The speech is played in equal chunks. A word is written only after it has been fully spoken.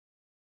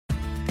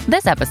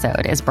This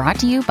episode is brought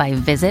to you by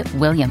Visit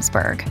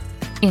Williamsburg.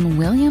 In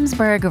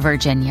Williamsburg,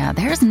 Virginia,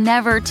 there's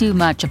never too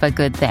much of a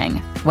good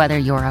thing. Whether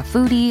you're a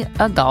foodie,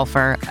 a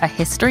golfer, a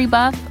history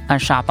buff, a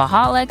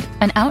shopaholic,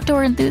 an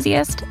outdoor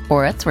enthusiast,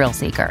 or a thrill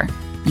seeker,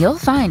 you'll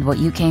find what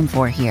you came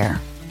for here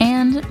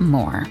and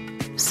more.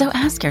 So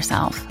ask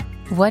yourself,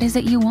 what is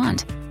it you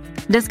want?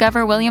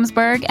 Discover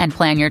Williamsburg and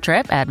plan your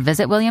trip at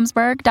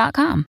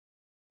visitwilliamsburg.com.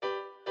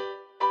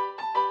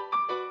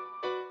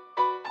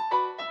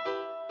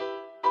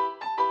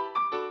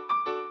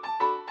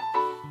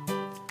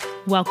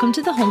 Welcome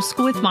to the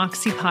Homeschool with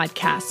Moxie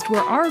podcast,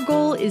 where our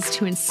goal is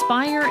to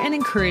inspire and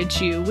encourage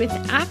you with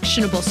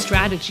actionable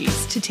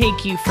strategies to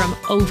take you from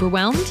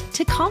overwhelmed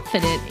to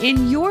confident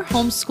in your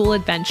homeschool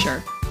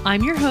adventure.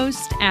 I'm your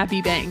host,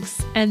 Abby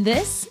Banks, and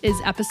this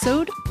is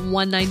episode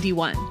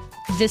 191.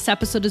 This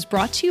episode is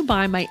brought to you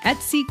by my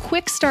Etsy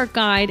Quick Start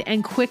Guide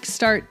and Quick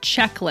Start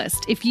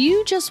Checklist. If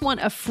you just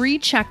want a free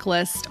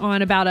checklist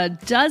on about a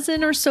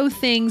dozen or so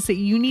things that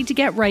you need to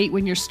get right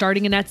when you're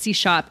starting an Etsy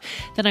shop,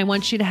 then I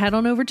want you to head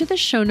on over to the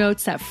show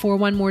notes at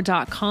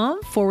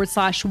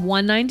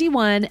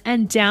 4onemore.com/191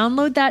 and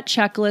download that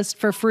checklist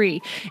for free.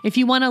 If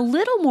you want a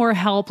little more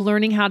help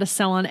learning how to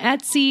sell on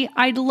Etsy,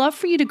 I'd love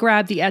for you to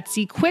grab the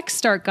Etsy Quick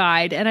Start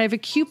Guide, and I have a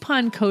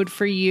coupon code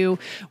for you,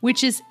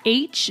 which is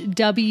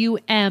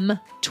HWM20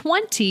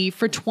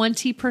 for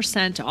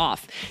 20%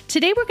 off.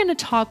 Today, we're going to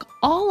talk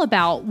all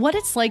about what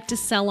it's like to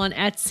sell on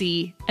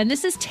Etsy. And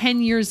this is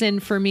 10 years in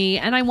for me.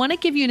 And I want to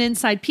give you an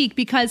inside peek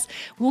because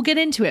we'll get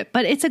into it.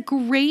 But it's a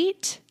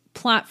great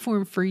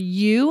platform for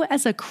you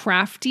as a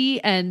crafty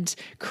and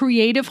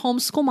creative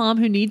homeschool mom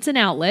who needs an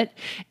outlet.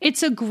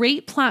 It's a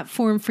great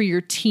platform for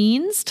your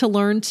teens to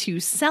learn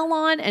to sell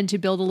on and to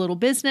build a little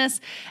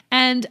business.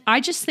 And I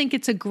just think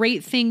it's a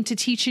great thing to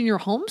teach in your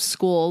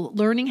homeschool,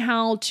 learning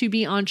how to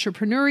be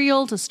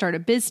entrepreneurial, to start a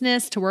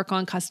business, to work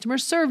on customer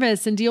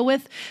service and deal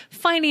with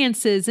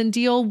finances and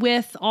deal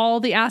with all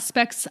the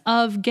aspects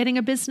of getting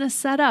a business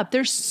set up.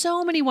 There's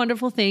so many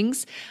wonderful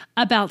things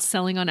about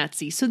selling on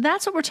Etsy. So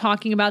that's what we're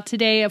talking about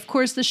today. Of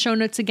course, the show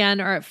notes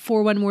again are at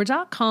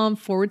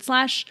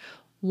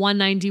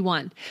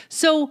 4onemore.com/191.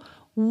 So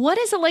what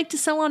is it like to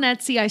sell on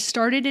Etsy? I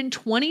started in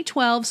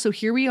 2012, so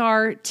here we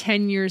are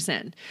 10 years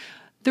in.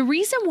 The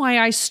reason why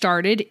I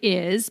started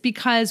is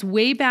because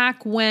way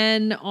back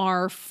when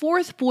our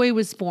fourth boy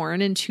was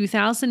born in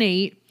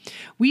 2008,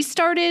 we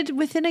started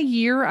within a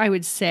year, I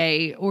would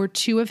say, or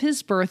two of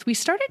his birth, we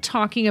started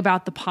talking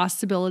about the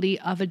possibility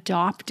of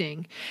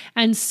adopting.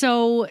 And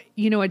so,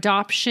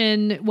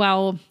 adoption,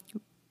 well,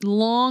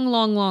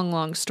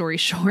 long story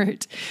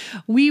short,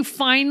 we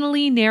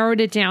finally narrowed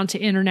it down to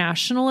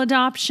international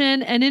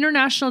adoption. And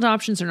international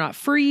adoptions are not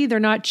free. They're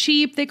not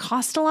cheap. They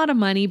cost a lot of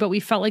money, but we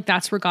felt like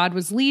that's where God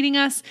was leading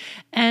us.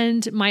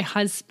 And my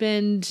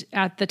husband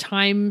at the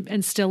time,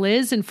 and still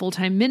is, in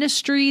full-time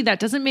ministry. That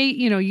doesn't make,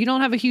 you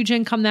don't have a huge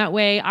income that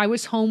way. I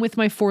was home with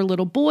my 4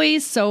 little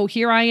boys. So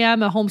here I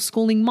am, a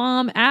homeschooling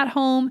mom at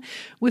home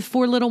with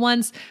 4 little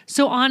ones.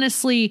 So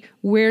honestly,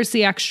 where's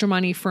the extra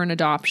money for an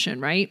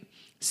adoption, right?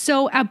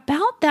 So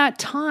about that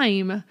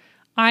time,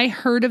 I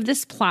heard of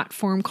this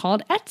platform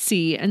called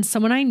Etsy, and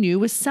someone I knew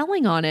was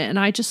selling on it. And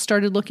I just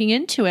started looking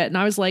into it. And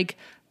I was like,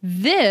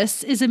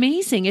 this is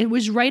amazing. It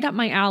was right up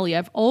my alley.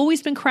 I've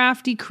always been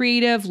crafty,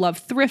 creative,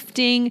 love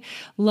thrifting,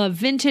 love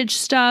vintage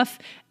stuff.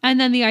 And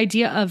then the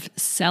idea of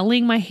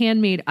selling my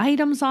handmade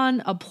items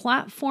on a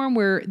platform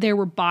where there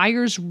were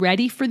buyers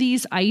ready for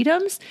these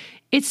items,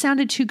 it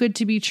sounded too good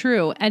to be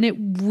true. And it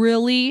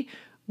really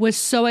was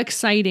so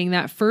exciting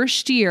that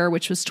first year,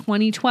 which was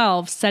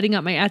 2012, setting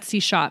up my Etsy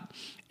shop.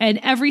 And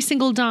every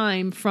single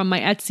dime from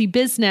my Etsy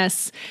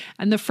business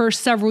and the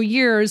first several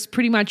years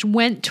pretty much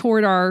went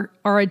toward our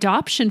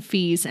adoption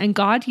fees. And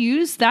God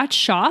used that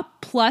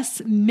shop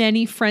plus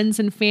many friends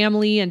and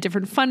family and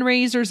different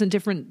fundraisers and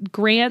different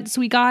grants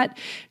we got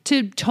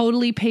to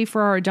totally pay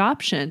for our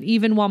adoption,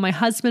 even while my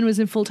husband was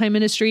in full-time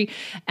ministry.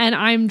 And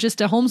I'm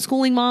just a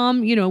homeschooling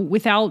mom,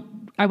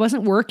 I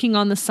wasn't working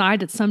on the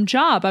side at some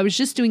job. I was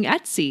just doing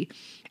Etsy.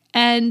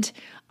 And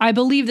I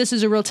believe this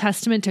is a real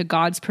testament to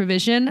God's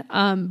provision.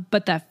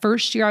 But that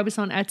first year I was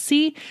on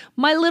Etsy,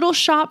 my little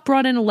shop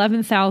brought in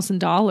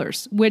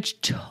 $11,000,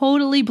 which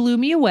totally blew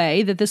me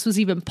away that this was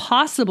even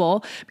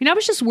possible. I mean, I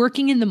was just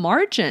working in the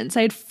margins.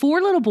 I had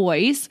 4 little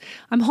boys.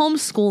 I'm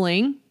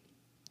homeschooling.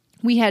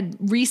 We had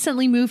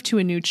recently moved to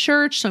a new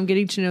church, so I'm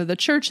getting to know the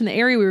church in the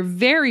area. We were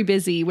very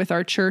busy with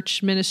our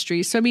church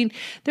ministry. So,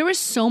 there was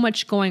so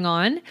much going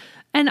on.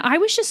 And I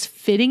was just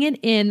fitting it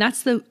in.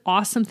 That's the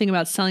awesome thing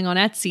about selling on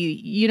Etsy.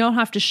 You don't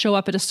have to show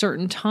up at a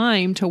certain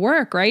time to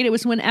work, right? It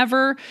was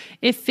whenever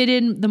it fit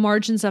in the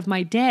margins of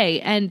my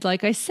day. And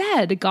like I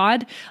said,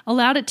 God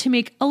allowed it to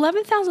make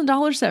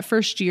 $11,000 that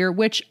first year,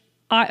 which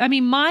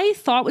my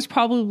thought was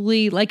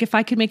probably like, if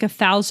I could make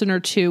 1,000 or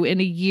 2 in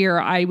a year,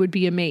 I would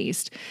be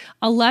amazed.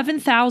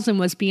 11,000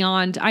 was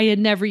beyond. I had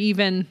never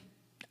even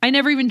I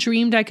never even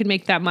dreamed I could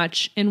make that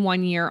much in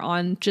 1 year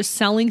on just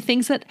selling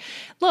things that,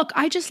 look,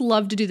 I just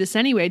love to do this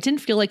anyway. It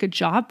didn't feel like a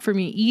job for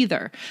me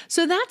either.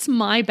 So that's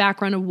my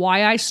background of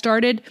why I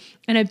started.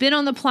 And I've been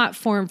on the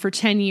platform for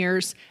 10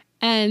 years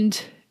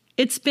and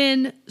it's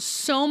been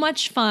so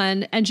much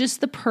fun and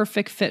just the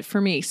perfect fit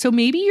for me. So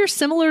maybe you're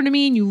similar to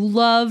me and you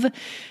love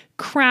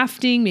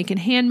crafting, making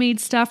handmade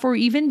stuff, or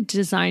even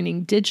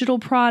designing digital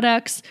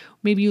products.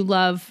 Maybe you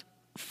love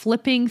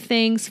flipping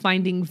things,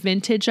 finding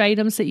vintage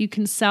items that you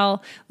can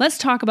sell. Let's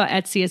talk about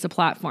Etsy as a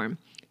platform.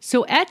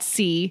 So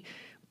Etsy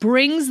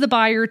brings the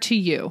buyer to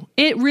you.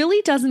 It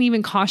really doesn't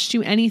even cost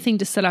you anything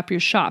to set up your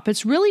shop.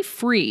 It's really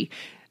free.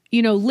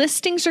 You know,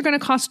 listings are going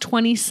to cost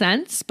 20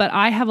 cents, but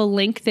I have a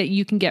link that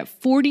you can get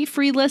 40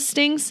 free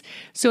listings.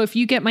 So if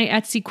you get my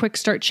Etsy Quick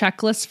Start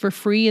Checklist for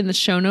free in the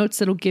show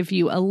notes, it'll give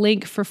you a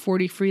link for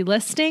 40 free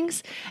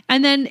listings.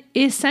 And then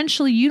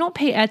essentially you don't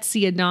pay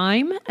Etsy a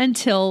dime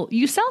until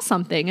you sell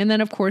something. And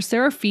then of course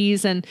there are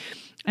fees and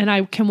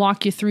I can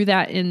walk you through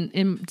that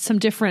in some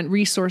different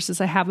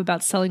resources I have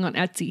about selling on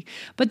Etsy.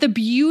 But the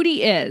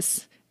beauty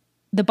is,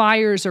 the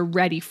buyers are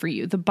ready for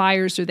you. The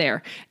buyers are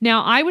there.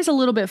 Now, I was a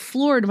little bit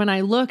floored when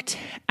I looked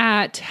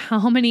at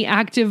how many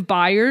active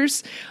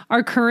buyers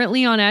are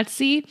currently on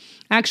Etsy.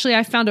 Actually,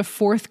 I found a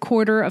fourth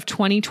quarter of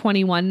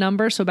 2021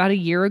 number, so about a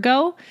year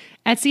ago.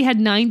 Etsy had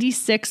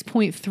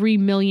 96.3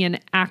 million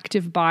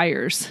active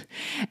buyers.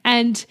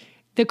 And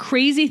the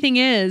crazy thing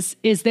is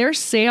their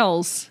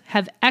sales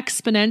have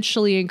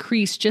exponentially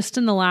increased just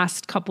in the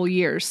last couple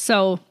years.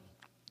 So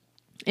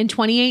in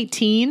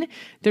 2018,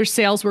 their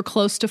sales were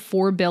close to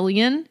 $4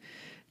 billion.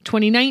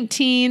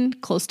 2019,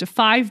 close to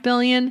 $5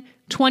 billion.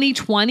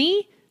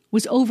 2020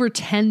 was over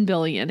 $10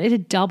 billion. It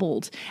had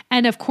doubled.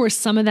 And of course,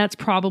 some of that's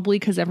probably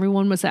because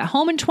everyone was at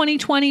home in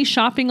 2020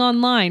 shopping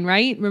online,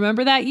 right?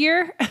 Remember that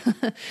year?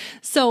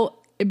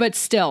 But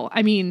still,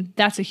 I mean,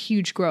 that's a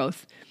huge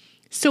growth.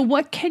 So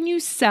what can you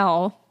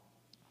sell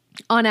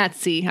on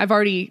Etsy? I've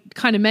already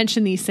kind of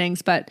mentioned these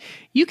things, but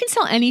you can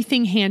sell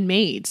anything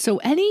handmade. So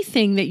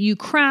anything that you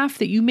craft,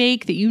 that you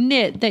make, that you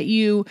knit, that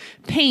you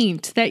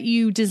paint, that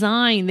you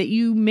design, that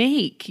you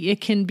make,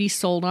 it can be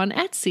sold on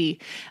Etsy.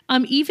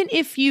 Even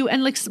if you,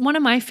 and like one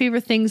of my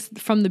favorite things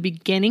from the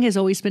beginning has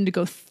always been to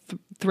go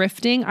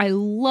thrifting.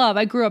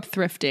 I grew up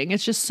thrifting.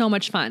 It's just so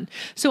much fun.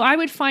 So I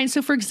would find,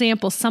 for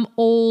example, some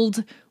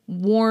old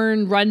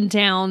worn,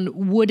 rundown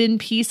wooden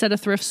piece at a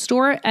thrift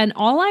store. And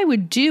all I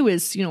would do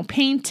is,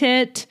 paint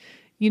it,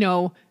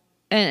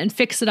 and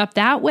fix it up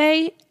that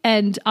way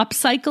and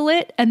upcycle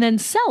it and then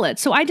sell it.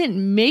 So I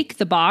didn't make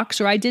the box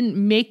or I didn't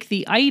make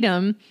the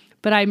item,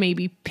 but I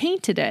maybe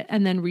painted it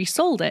and then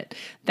resold it.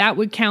 That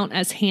would count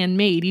as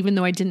handmade, even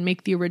though I didn't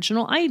make the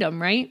original item,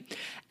 right?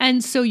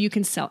 And so you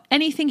can sell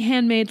anything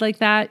handmade like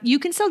that. You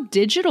can sell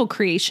digital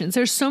creations.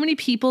 There's so many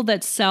people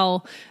that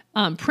sell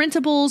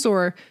printables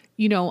or,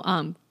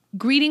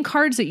 greeting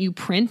cards that you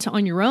print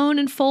on your own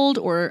and fold,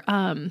 or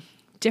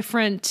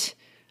different,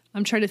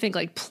 I'm trying to think,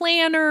 like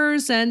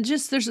planners and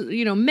just there's,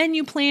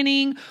 menu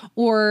planning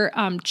or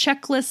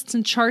checklists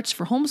and charts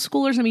for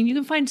homeschoolers. I mean, you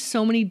can find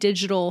so many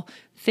digital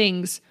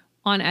things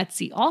on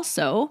Etsy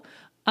also.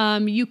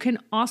 You can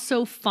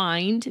also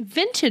find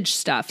vintage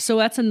stuff. So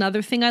that's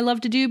another thing I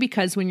love to do,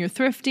 because when you're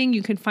thrifting,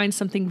 you can find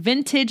something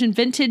vintage, and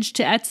vintage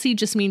to Etsy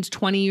just means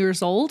 20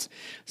 years old.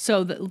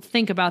 So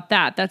think about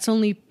that. That's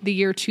only the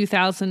year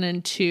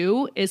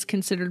 2002 is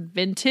considered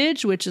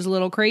vintage, which is a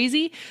little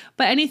crazy.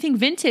 But anything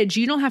vintage,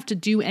 you don't have to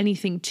do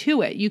anything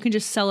to it. You can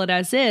just sell it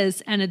as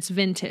is, and it's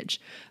vintage.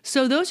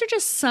 So those are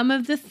just some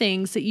of the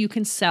things that you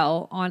can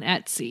sell on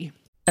Etsy.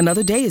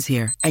 Another day is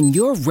here, and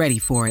you're ready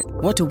for it.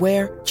 What to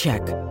wear?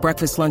 Check.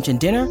 Breakfast, lunch, and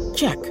dinner?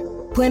 Check.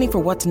 Planning for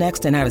what's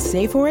next and how to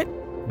save for it?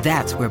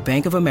 That's where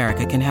Bank of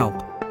America can help.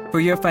 For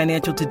your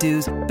financial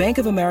to-dos, Bank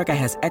of America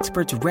has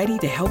experts ready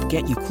to help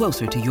get you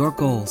closer to your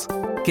goals.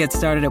 Get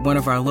started at one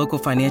of our local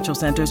financial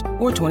centers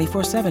or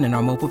 24/7 in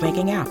our mobile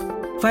banking app.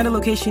 Find a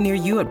location near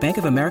you at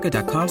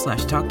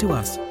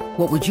bankofamerica.com/talktous.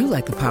 What would you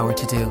like the power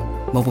to do?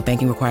 Mobile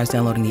banking requires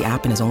downloading the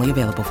app and is only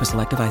available for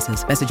select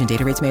devices. Message and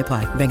data rates may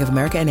apply. Bank of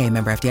America NA,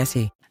 member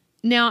FDIC.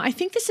 Now, I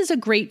think this is a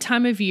great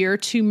time of year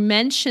to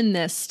mention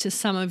this to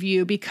some of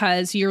you,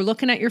 because you're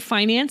looking at your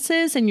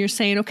finances and you're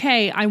saying,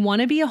 okay, I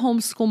want to be a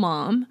homeschool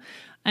mom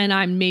and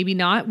I'm maybe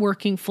not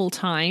working full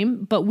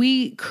time, but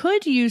we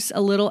could use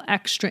a little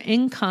extra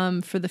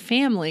income for the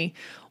family.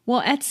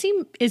 Well,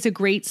 Etsy is a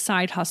great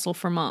side hustle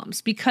for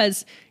moms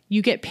because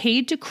you get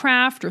paid to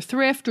craft or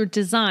thrift or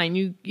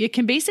design. It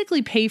can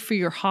basically pay for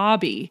your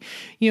hobby.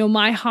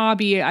 My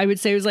hobby, I would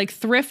say, was like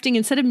thrifting.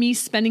 Instead of me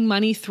spending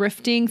money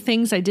thrifting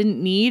things I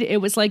didn't need, it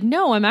was like,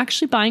 no, I'm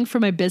actually buying for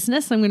my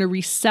business. I'm going to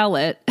resell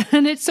it.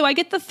 And so I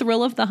get the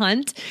thrill of the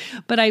hunt,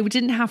 but I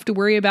didn't have to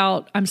worry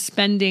about I'm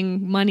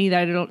spending money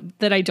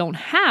that I don't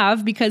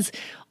have, because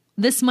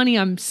this money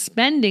I'm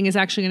spending is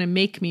actually going to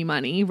make me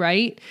money,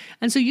 right?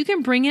 And so you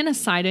can bring in a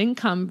side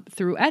income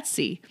through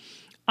Etsy.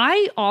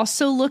 I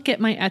also look at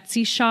my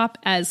Etsy shop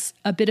as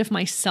a bit of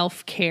my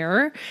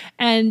self-care.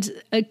 And,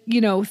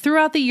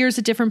 throughout the years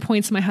at different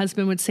points, my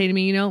husband would say to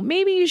me,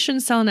 maybe you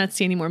shouldn't sell on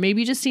Etsy anymore.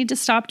 Maybe you just need to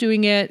stop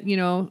doing it.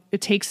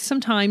 It takes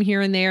some time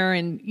here and there.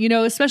 And,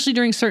 especially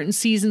during certain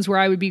seasons where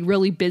I would be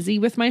really busy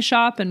with my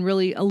shop and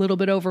really a little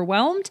bit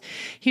overwhelmed,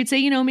 he'd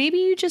say, maybe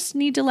you just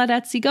need to let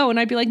Etsy go. And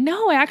I'd be like,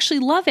 no, I actually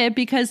love it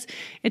because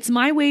it's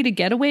my way to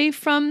get away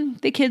from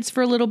the kids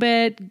for a little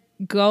bit,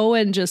 go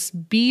and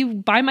just be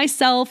by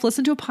myself,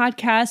 listen to a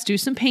podcast, do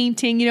some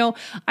painting.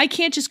 I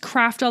can't just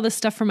craft all this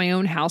stuff for my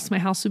own house. My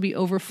house would be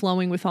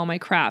overflowing with all my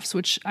crafts,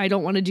 which I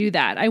don't want to do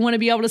that. I want to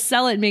be able to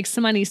sell it and make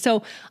some money.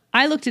 So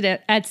I looked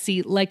at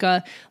Etsy like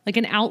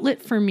an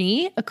outlet for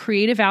me, a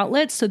creative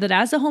outlet, so that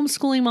as a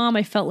homeschooling mom,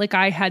 I felt like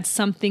I had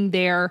something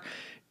there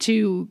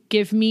to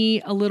give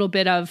me a little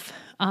bit of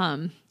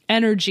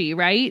energy,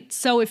 right?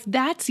 So if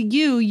that's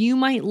you, you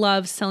might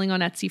love selling on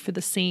Etsy for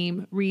the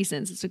same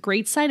reasons. It's a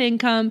great side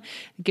income.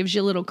 It gives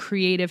you a little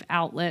creative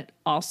outlet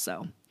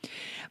also.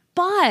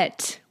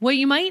 But what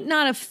you might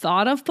not have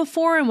thought of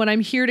before, and what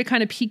I'm here to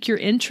kind of pique your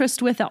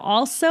interest with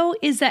also,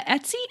 is that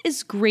Etsy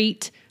is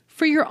great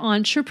for your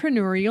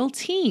entrepreneurial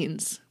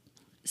teens.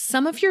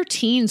 Some of your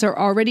teens are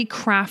already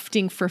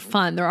crafting for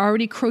fun. They're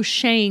already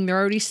crocheting. They're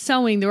already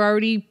sewing. They're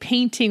already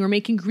painting or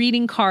making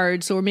greeting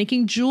cards or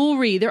making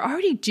jewelry. They're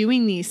already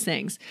doing these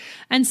things.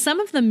 And some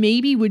of them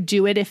maybe would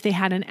do it if they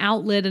had an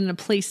outlet and a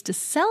place to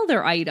sell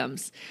their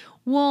items.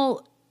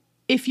 Well,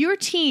 if your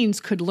teens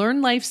could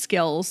learn life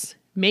skills,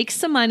 make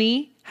some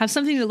money, have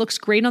something that looks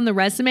great on the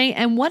resume,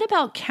 and what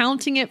about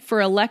counting it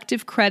for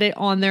elective credit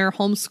on their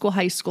homeschool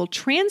high school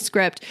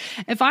transcript?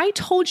 If I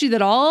told you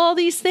that all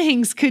these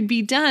things could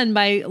be done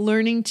by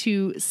learning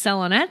to sell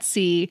on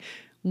Etsy,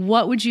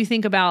 what would you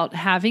think about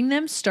having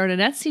them start an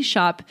Etsy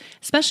shop,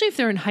 especially if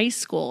they're in high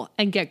school,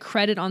 and get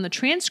credit on the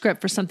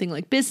transcript for something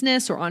like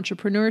business or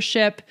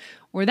entrepreneurship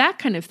or that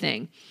kind of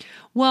thing?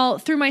 Well,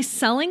 through my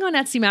Selling on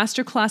Etsy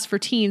Masterclass for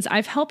Teens,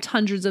 I've helped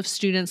hundreds of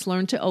students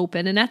learn to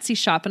open an Etsy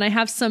shop, and I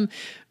have some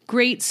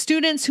great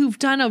students who've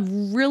done a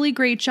really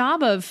great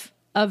job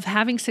of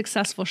having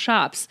successful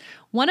shops.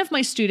 One of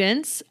my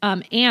students,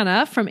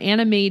 Anna from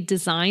Anna Made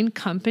Design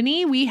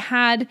Company, we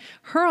had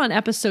her on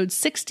episode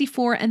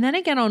 64 and then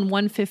again on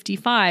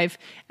 155.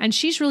 And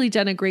she's really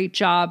done a great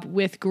job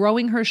with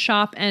growing her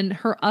shop and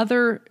her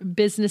other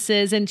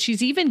businesses. And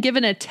she's even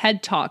given a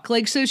TED Talk.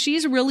 So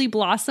she's really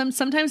blossomed.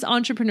 Sometimes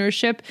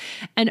entrepreneurship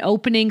and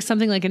opening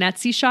something like an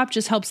Etsy shop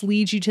just helps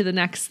lead you to the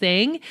next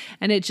thing.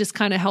 And it just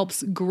kind of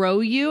helps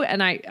grow you.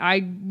 And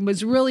I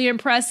was really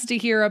impressed to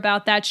hear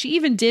about that. She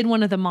even did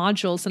one of the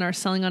modules in our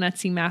Selling on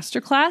Etsy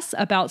Masterclass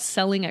about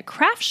selling at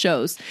craft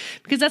shows,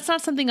 because that's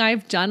not something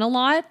I've done a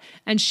lot.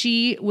 And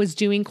she was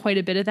doing quite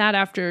a bit of that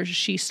after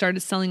she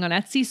started selling on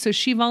Etsy. So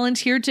she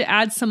volunteered to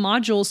add some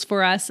modules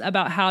for us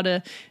about how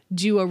to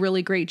do a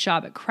really great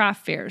job at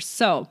craft fairs.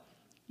 So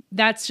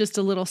that's just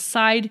a little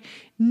side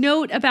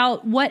note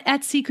about what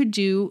Etsy could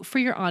do for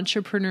your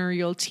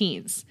entrepreneurial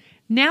teens.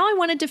 Now I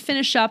wanted to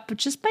finish up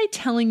just by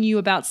telling you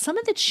about some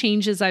of the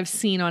changes I've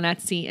seen on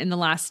Etsy in the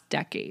last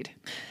decade.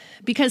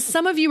 Because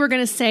some of you are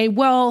going to say,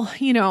 well,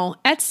 isn't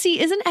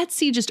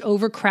Etsy just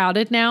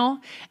overcrowded now?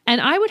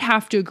 And I would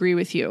have to agree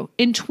with you.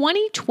 In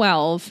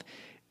 2012,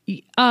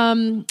 it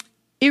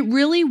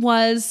really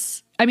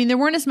was, there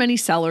weren't as many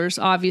sellers,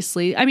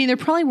 obviously. There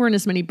probably weren't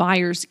as many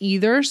buyers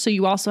either. So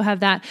you also have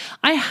that.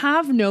 I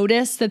have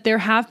noticed that there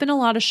have been a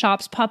lot of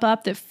shops pop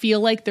up that feel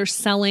like they're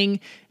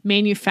selling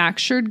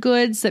manufactured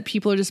goods that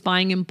people are just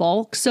buying in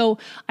bulk. So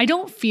I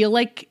don't feel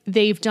like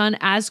they've done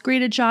as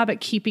great a job at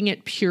keeping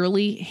it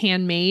purely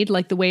handmade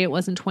like the way it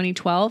was in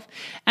 2012.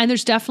 And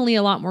there's definitely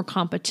a lot more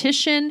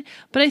competition,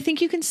 but I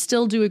think you can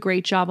still do a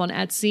great job on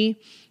Etsy.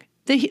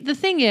 The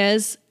thing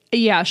is,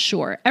 yeah,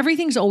 sure.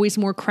 Everything's always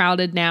more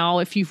crowded now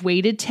if you've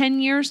waited 10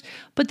 years,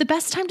 but the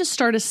best time to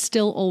start is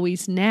still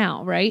always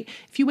now, right?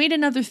 If you wait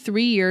another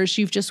 3 years,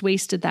 you've just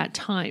wasted that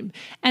time.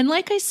 And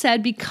like I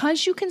said,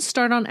 because you can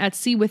start on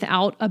Etsy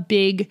without a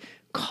big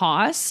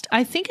cost,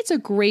 I think it's a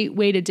great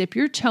way to dip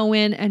your toe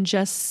in and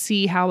just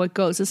see how it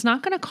goes. It's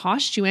not going to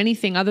cost you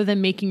anything other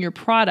than making your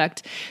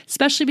product,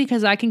 especially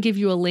because I can give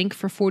you a link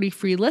for 40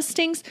 free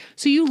listings.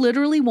 So you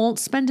literally won't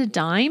spend a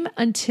dime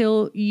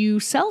until you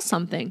sell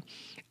something.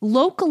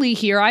 Locally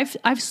here,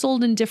 I've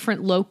sold in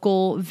different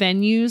local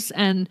venues,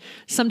 and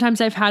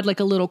sometimes I've had like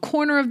a little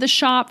corner of the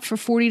shop for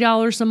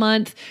 $40 a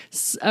month.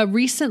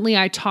 Recently,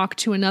 I talked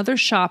to another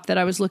shop that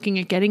I was looking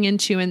at getting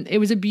into, and it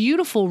was a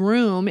beautiful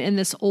room in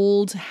this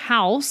old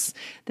house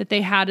that they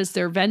had as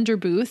their vendor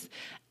booth.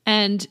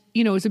 And,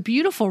 it was a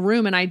beautiful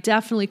room, and I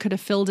definitely could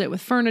have filled it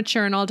with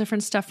furniture and all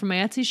different stuff from my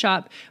Etsy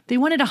shop. They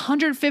wanted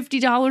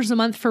 $150 a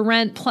month for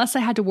rent, plus I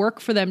had to work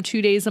for them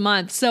 2 days a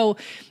month. So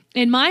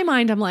in my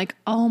mind, I'm like,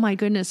 oh my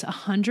goodness,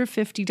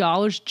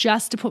 $150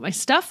 just to put my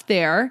stuff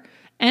there,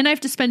 and I have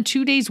to spend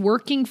 2 days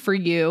working for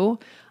you.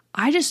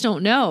 I just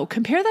don't know.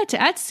 Compare that to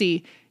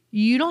Etsy.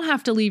 You don't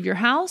have to leave your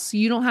house.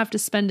 You don't have to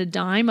spend a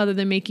dime other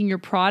than making your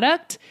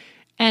product.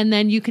 and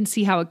then you can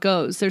see how it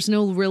goes. There's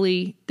no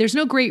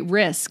great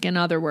risk, in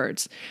other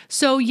words.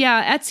 So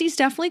yeah, Etsy's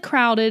definitely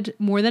crowded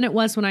more than it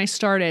was when I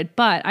started,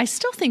 but I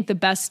still think the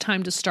best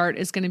time to start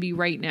is going to be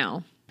right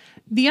now.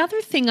 The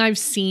other thing I've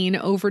seen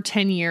over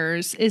 10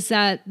 years is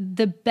that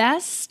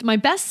my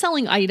best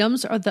selling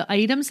items are the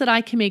items that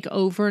I can make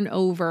over and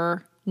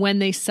over when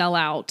they sell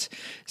out.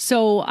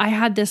 So I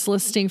had this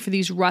listing for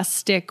these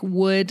rustic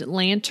wood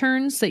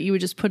lanterns that you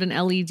would just put an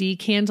LED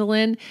candle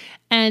in.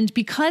 And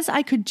because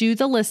I could do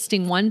the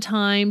listing one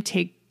time,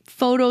 take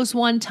photos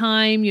one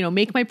time,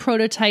 make my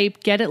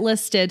prototype, get it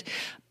listed,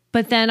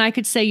 but then I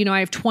could say, I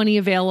have 20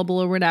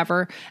 available or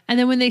whatever. And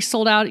then when they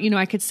sold out,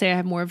 I could say I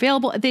have more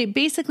available. They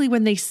basically,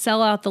 when they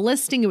sell out the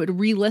listing, it would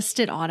relist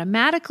it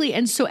automatically.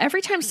 And so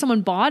every time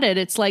someone bought it,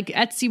 it's like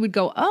Etsy would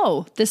go,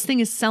 oh, this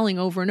thing is selling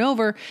over and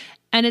over.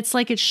 And it's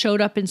like it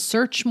showed up in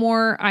search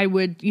more. I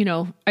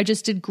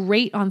just did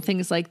great on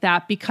things like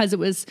that because it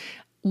was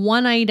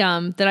one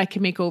item that I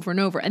could make over and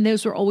over. And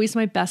those were always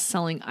my best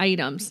selling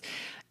items,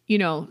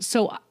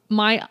 so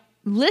my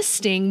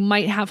listing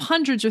might have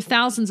hundreds or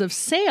thousands of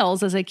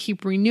sales as I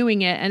keep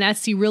renewing it. And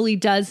Etsy really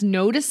does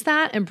notice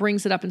that and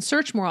brings it up in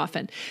search more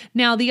often.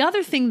 Now, the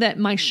other thing that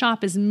my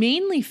shop is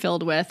mainly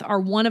filled with are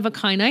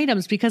one-of-a-kind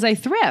items because I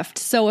thrift.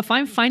 So if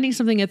I'm finding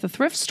something at the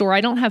thrift store,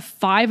 I don't have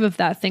 5 of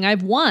that thing. I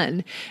have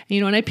 1,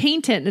 and I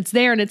paint it and it's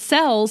there and it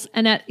sells.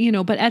 And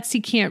but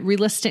Etsy can't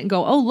relist it and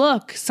go, oh,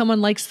 look, someone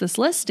likes this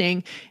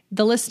listing.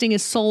 The listing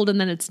is sold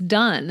and then it's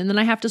done. And then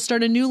I have to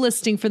start a new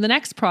listing for the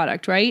next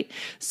product, right?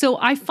 So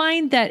I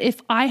find that if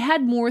I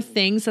had more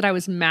things that I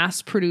was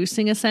mass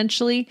producing,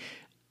 essentially,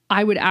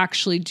 I would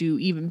actually do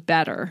even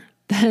better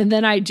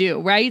than I do,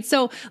 right?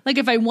 So like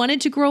if I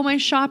wanted to grow my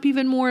shop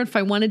even more, if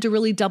I wanted to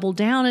really double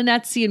down in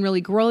Etsy and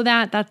really grow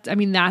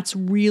that's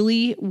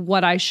really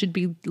what I should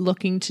be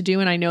looking to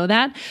do. And I know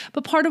that.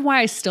 But part of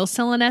why I still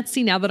sell on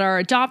Etsy now that our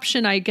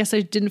adoption, I guess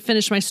I didn't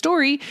finish my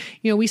story.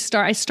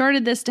 I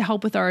started this to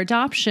help with our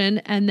adoption.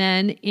 And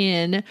then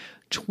in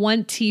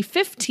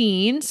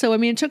 2015. So,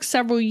 it took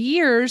several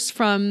years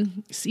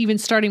from even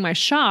starting my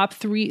shop,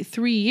 three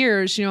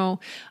years,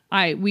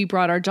 we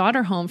brought our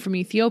daughter home from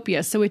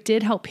Ethiopia. So it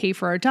did help pay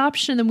for our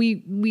adoption. And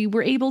we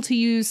were able to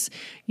use,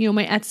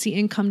 my Etsy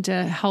income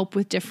to help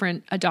with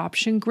different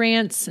adoption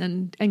grants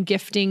and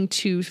gifting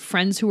to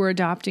friends who were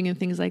adopting and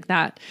things like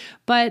that.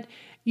 But,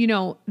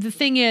 the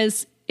thing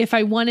is, if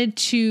I wanted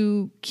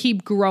to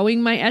keep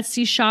growing my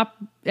Etsy shop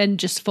and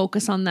just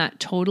focus on that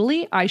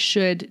totally, I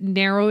should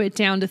narrow it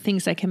down to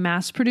things I can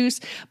mass produce.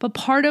 But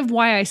part of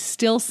why I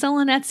still sell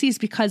on Etsy is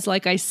because,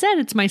 like I said,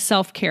 it's my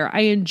self-care. I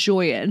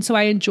enjoy it. And so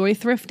I enjoy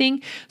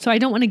thrifting. So I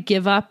don't want to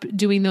give up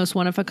doing those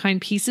one-of-a-kind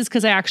pieces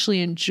because I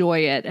actually enjoy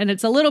it. And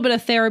it's a little bit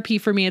of therapy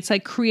for me. It's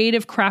like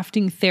creative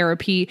crafting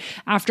therapy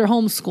after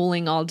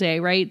homeschooling all day,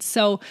 right?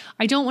 So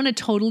I don't want to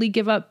totally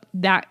give up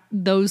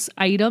those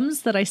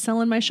items that I sell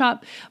in my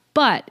shop.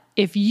 But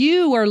if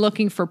you are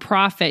looking for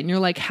profit and you're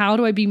like, how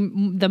do I be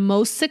the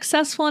most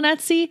successful on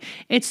Etsy?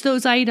 It's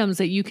those items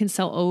that you can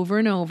sell over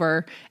and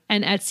over,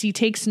 and Etsy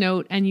takes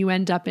note and you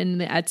end up in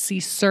the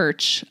Etsy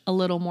search a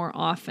little more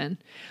often.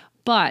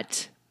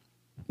 But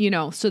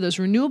so those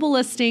renewable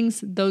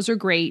listings, those are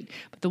great.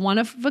 But the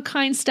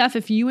one-of-a-kind stuff,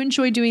 if you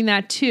enjoy doing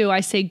that too, I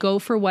say go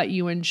for what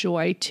you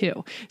enjoy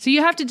too. So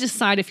you have to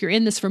decide if you're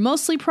in this for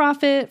mostly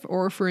profit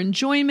or for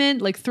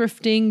enjoyment, like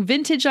thrifting,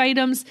 vintage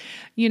items,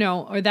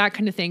 or that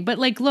kind of thing. But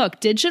look,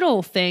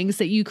 digital things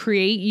that you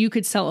create, you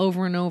could sell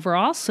over and over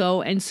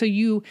also. And so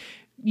you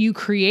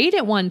create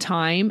it one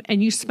time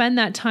and you spend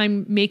that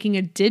time making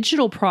a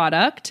digital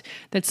product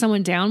that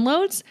someone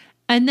downloads,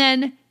 and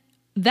then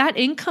that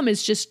income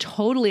is just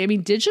totally,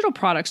 digital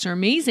products are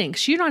amazing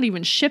because you're not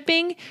even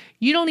shipping.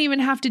 You don't even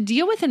have to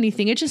deal with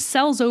anything. It just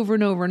sells over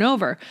and over and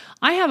over.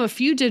 I have a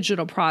few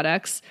digital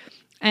products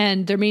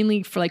and they're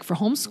mainly for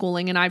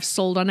homeschooling, and I've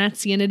sold on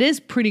Etsy, and it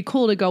is pretty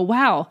cool to go,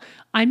 wow,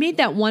 I made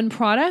that one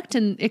product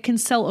and it can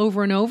sell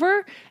over and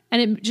over,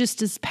 and it just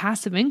is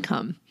passive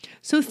income.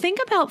 So think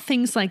about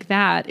things like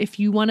that. If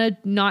you want to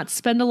not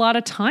spend a lot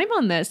of time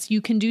on this,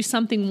 you can do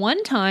something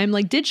one time,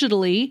 like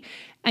digitally,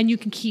 and you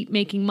can keep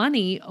making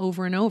money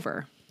over and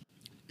over.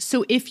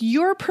 So if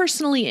you're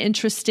personally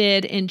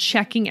interested in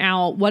checking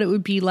out what it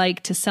would be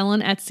like to sell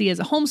on Etsy as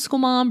a homeschool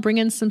mom, bring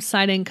in some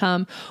side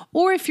income,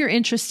 or if you're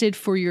interested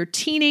for your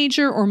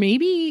teenager, or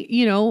maybe,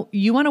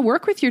 you want to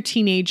work with your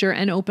teenager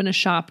and open a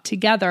shop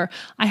together,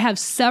 I have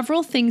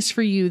several things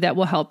for you that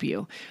will help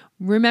you.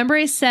 Remember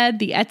I said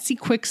the Etsy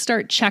Quick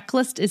Start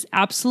checklist is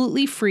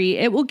absolutely free.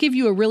 It will give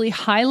you a really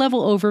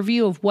high-level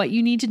overview of what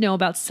you need to know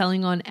about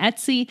selling on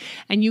Etsy,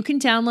 and you can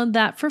download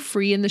that for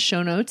free in the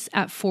show notes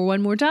at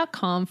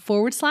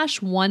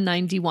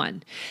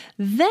 41more.com/191.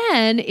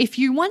 Then, if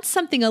you want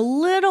something a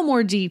little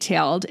more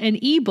detailed, an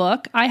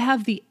ebook, I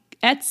have the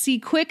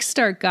Etsy Quick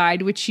Start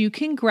Guide, which you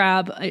can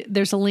grab.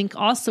 There's a link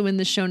also in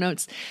the show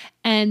notes,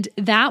 and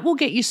that will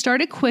get you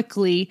started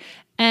quickly.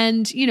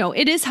 And,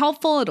 it is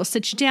helpful. It'll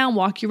sit you down,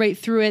 walk you right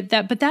through it.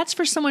 But that's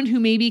for someone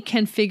who maybe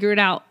can figure it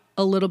out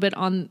a little bit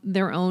on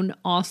their own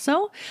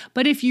also.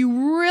 But if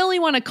you really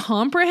want a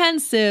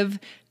comprehensive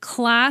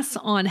class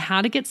on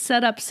how to get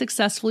set up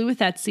successfully with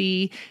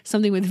Etsy,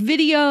 something with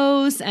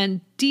videos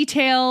and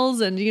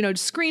details and,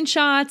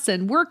 screenshots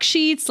and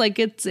worksheets. Like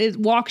it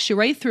walks you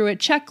right through it,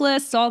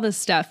 checklists, all this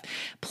stuff,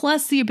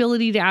 plus the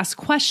ability to ask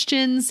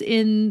questions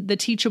in the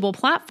Teachable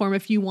platform.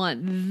 If you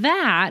want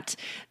that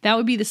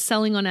would be the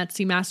Selling on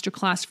Etsy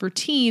Masterclass for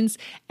teens.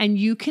 And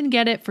you can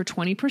get it for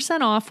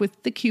 20% off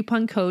with the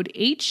coupon code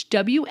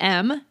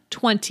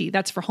HWM20.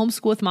 That's for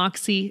Homeschool with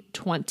Moxie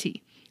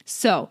 20.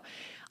 So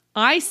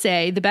I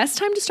say the best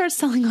time to start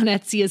selling on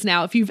Etsy is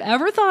now. If you've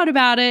ever thought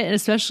about it, and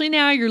especially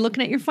now you're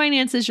looking at your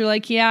finances, you're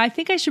like, yeah, I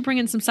think I should bring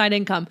in some side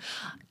income.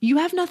 You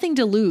have nothing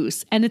to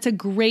lose. And it's a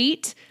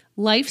great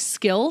life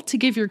skill to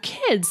give your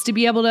kids to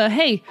be able to,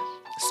 hey,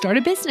 start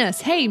a business.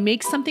 Hey,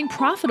 make something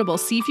profitable.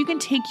 See if you can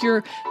take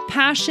your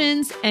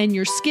passions and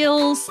your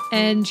skills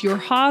and your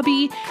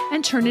hobby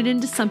and turn it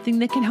into something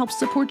that can help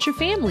support your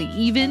family,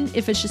 even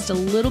if it's just a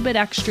little bit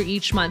extra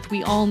each month.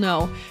 We all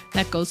know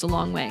that goes a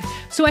long way.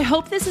 So I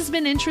hope this has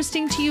been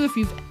interesting to you. If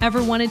you've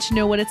ever wanted to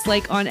know what it's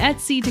like on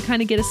Etsy, to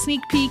kind of get a sneak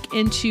peek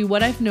into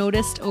what I've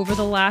noticed over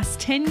the last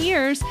 10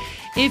 years,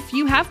 if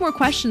you have more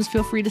questions,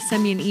 feel free to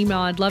send me an email.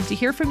 I'd love to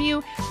hear from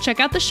you.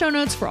 Check out the show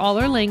notes for all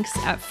our links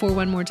at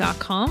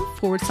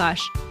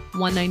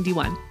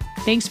 4onemore.com/191.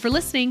 Thanks for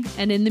listening.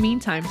 And in the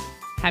meantime,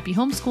 happy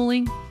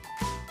homeschooling.